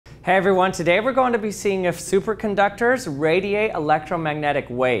Hey everyone, today we're going to be seeing if superconductors radiate electromagnetic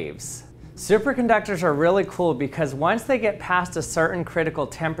waves. Superconductors are really cool because once they get past a certain critical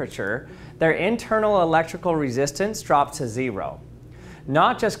temperature, their internal electrical resistance drops to zero.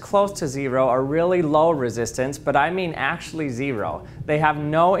 Not just close to zero or really low resistance, but I mean actually zero. They have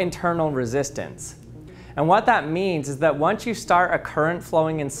no internal resistance. And what that means is that once you start a current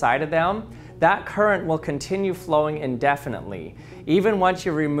flowing inside of them, that current will continue flowing indefinitely, even once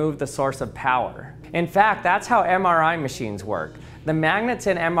you remove the source of power. In fact, that's how MRI machines work. The magnets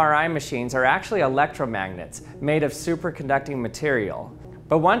in MRI machines are actually electromagnets made of superconducting material.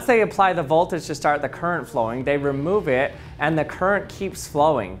 But once they apply the voltage to start the current flowing, they remove it and the current keeps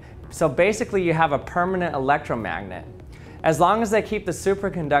flowing. So basically you have a permanent electromagnet. As long as they keep the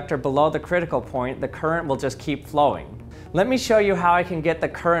superconductor below the critical point, the current will just keep flowing. Let me show you how I can get the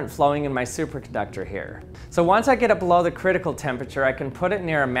current flowing in my superconductor here. So once I get it below the critical temperature, I can put it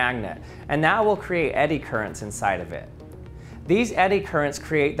near a magnet, and that will create eddy currents inside of it. These eddy currents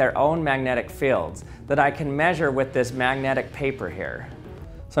create their own magnetic fields that I can measure with this magnetic paper here.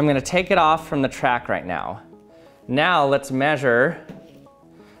 So I'm going to take it off from the track right now. Now let's measure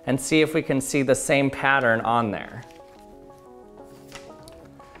and see if we can see the same pattern on there.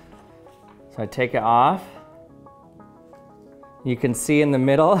 So I take it off. You can see in the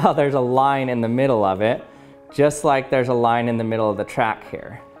middle how there's a line in the middle of it, just like there's a line in the middle of the track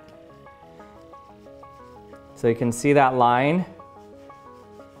here. So you can see that line.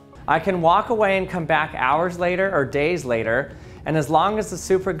 I can walk away and come back hours later or days later, and as long as the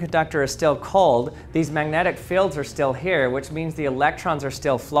superconductor is still cold, these magnetic fields are still here, which means the electrons are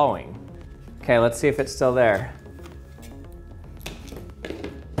still flowing. Okay, let's see if it's still there.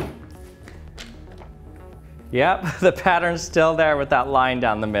 Yep, the pattern's still there with that line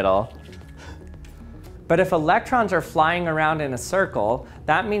down the middle. But if electrons are flying around in a circle,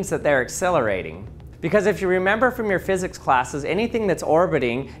 that means that they're accelerating. Because if you remember from your physics classes, anything that's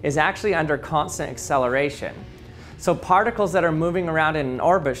orbiting is actually under constant acceleration. So particles that are moving around in an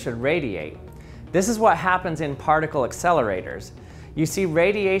orbit should radiate. This is what happens in particle accelerators. You see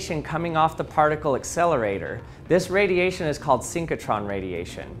radiation coming off the particle accelerator. This radiation is called synchrotron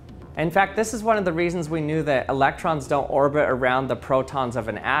radiation. In fact, this is one of the reasons we knew that electrons don't orbit around the protons of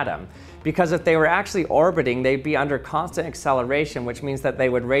an atom. Because if they were actually orbiting, they'd be under constant acceleration, which means that they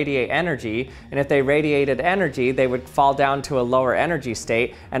would radiate energy. And if they radiated energy, they would fall down to a lower energy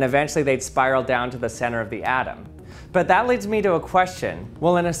state, and eventually they'd spiral down to the center of the atom. But that leads me to a question.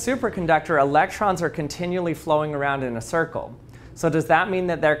 Well, in a superconductor, electrons are continually flowing around in a circle. So does that mean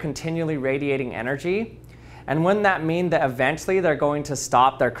that they're continually radiating energy? And wouldn't that mean that eventually they're going to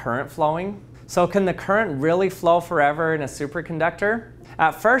stop their current flowing? So can the current really flow forever in a superconductor?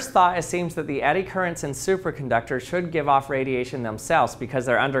 At first thought, it seems that the eddy currents in superconductors should give off radiation themselves because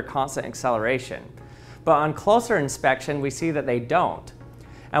they're under constant acceleration. But on closer inspection, we see that they don't.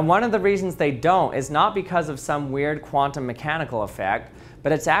 And one of the reasons they don't is not because of some weird quantum mechanical effect,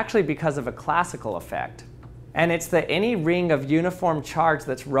 but it's actually because of a classical effect. And it's that any ring of uniform charge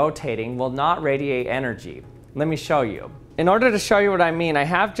that's rotating will not radiate energy. Let me show you. In order to show you what I mean, I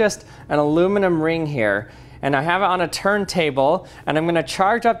have just an aluminum ring here, and I have it on a turntable, and I'm going to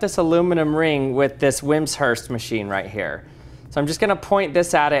charge up this aluminum ring with this Wimshurst machine right here. So I'm just going to point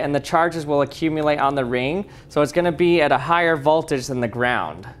this at it, and the charges will accumulate on the ring, so it's going to be at a higher voltage than the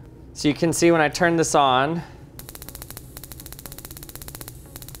ground. So you can see when I turn this on,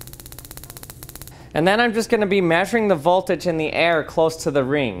 and then I'm just going to be measuring the voltage in the air close to the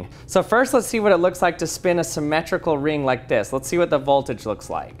ring. So first let's see what it looks like to spin a symmetrical ring like this. Let's see what the voltage looks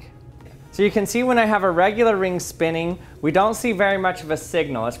like. So you can see when I have a regular ring spinning, we don't see very much of a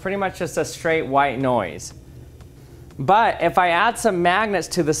signal. It's pretty much just a straight white noise. But if I add some magnets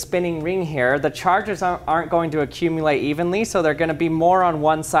to the spinning ring here, the charges aren't going to accumulate evenly, so they're going to be more on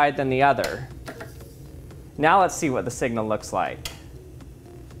one side than the other. Now let's see what the signal looks like.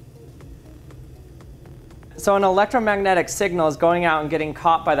 So an electromagnetic signal is going out and getting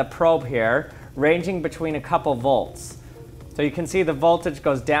caught by the probe here, ranging between a couple volts. So you can see the voltage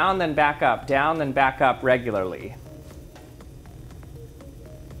goes down, then back up regularly.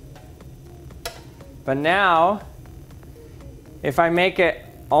 But now, if I make it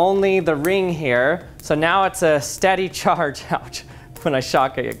only the ring here, so now it's a steady charge. Ouch, when I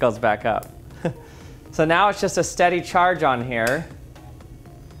shock it, it goes back up. So now it's just a steady charge on here.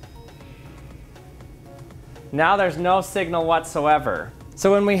 Now there's no signal whatsoever.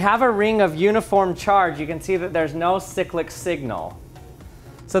 So when we have a ring of uniform charge, you can see that there's no cyclic signal.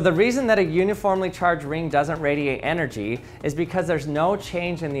 So the reason that a uniformly charged ring doesn't radiate energy is because there's no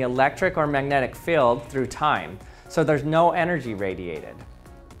change in the electric or magnetic field through time. So there's no energy radiated.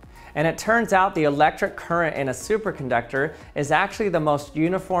 And it turns out the electric current in a superconductor is actually the most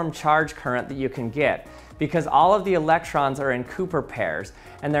uniform charge current that you can get, because all of the electrons are in Cooper pairs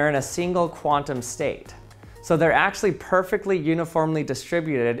and they're in a single quantum state. So they're actually perfectly uniformly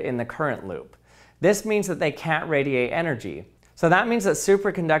distributed in the current loop. This means that they can't radiate energy. So that means that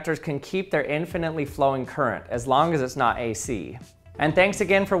superconductors can keep their infinitely flowing current as long as it's not AC. And thanks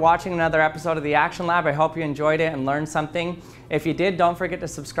again for watching another episode of the Action Lab. I hope you enjoyed it and learned something. If you did, don't forget to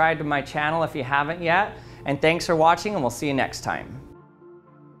subscribe to my channel if you haven't yet. And thanks for watching, and we'll see you next time.